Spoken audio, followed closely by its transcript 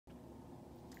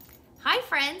Hi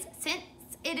friends, since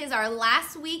it is our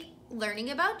last week learning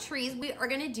about trees, we are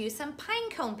gonna do some pine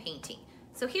cone painting.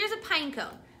 So here's a pine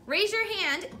cone. Raise your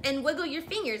hand and wiggle your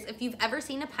fingers if you've ever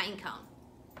seen a pine cone.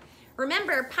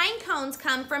 Remember, pine cones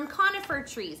come from conifer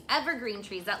trees, evergreen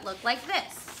trees that look like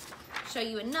this. Show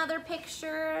you another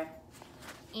picture.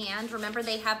 And remember,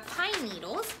 they have pine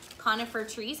needles. Conifer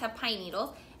trees have pine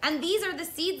needles. And these are the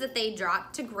seeds that they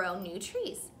drop to grow new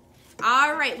trees.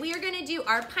 All right, we are gonna do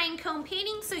our pine cone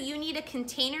painting, so you need a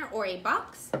container or a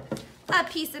box, a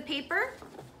piece of paper,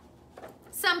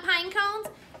 some pine cones,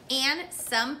 and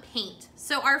some paint.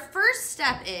 So our first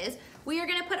step is we are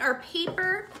gonna put our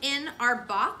paper in our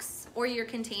box or your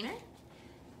container.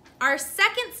 Our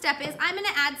second step is I'm gonna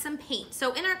add some paint.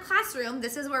 So in our classroom,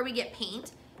 this is where we get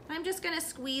paint. I'm just gonna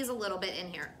squeeze a little bit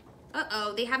in here.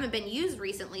 Uh-oh, they haven't been used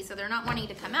recently, so they're not wanting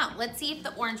to come out. Let's see if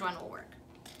the orange one will work.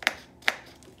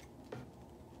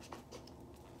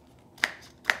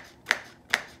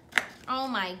 Oh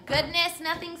my goodness,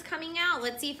 nothing's coming out.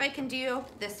 Let's see if I can do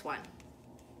this one.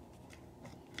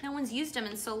 No one's used them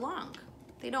in so long.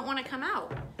 They don't want to come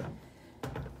out.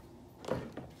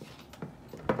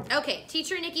 Okay,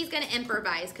 Teacher Nikki's gonna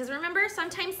improvise, because remember,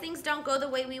 sometimes things don't go the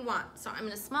way we want. So I'm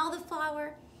gonna smell the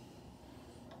flower,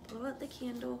 blow out the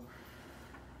candle,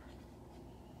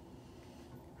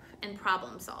 and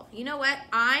problem solve. You know what?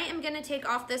 I am gonna take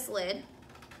off this lid,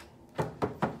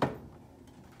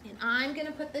 and I'm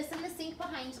gonna put this in the sink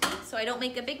behind me so I don't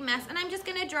make a big mess, and I'm just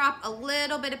gonna drop a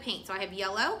little bit of paint. So I have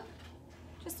yellow,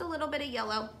 just a little bit of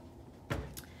yellow.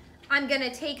 I'm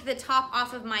gonna take the top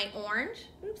off of my orange.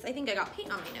 Oops, I think I got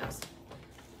paint on my nose.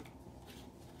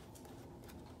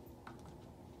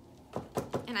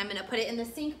 And I'm gonna put it in the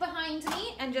sink behind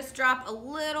me and just drop a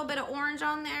little bit of orange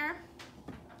on there.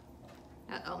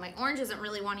 Uh-oh, my orange isn't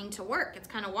really wanting to work. It's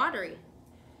kind of watery.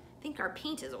 I think our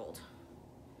paint is old.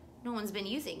 No one's been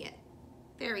using it.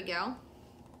 There we go.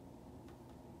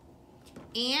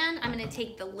 And I'm gonna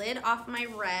take the lid off my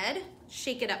red,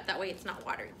 shake it up, that way it's not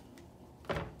watery.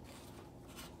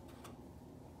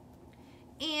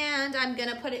 And I'm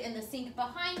gonna put it in the sink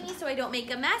behind me so I don't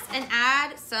make a mess, and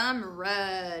add some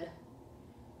red.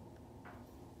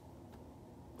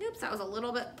 Oops, that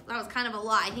was kind of a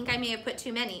lot. I think I may have put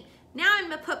too many. Now I'm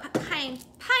gonna put pine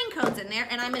cones in there,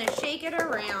 and I'm gonna shake it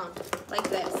around like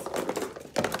this.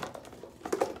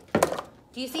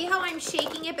 Do you see how I'm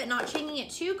shaking it, but not shaking it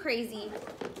too crazy,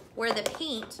 where the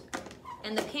paint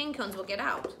and the pine cones will get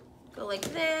out? Go like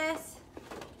this.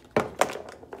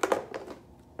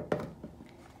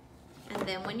 And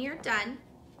then when you're done,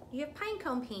 you have pine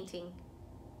cone painting.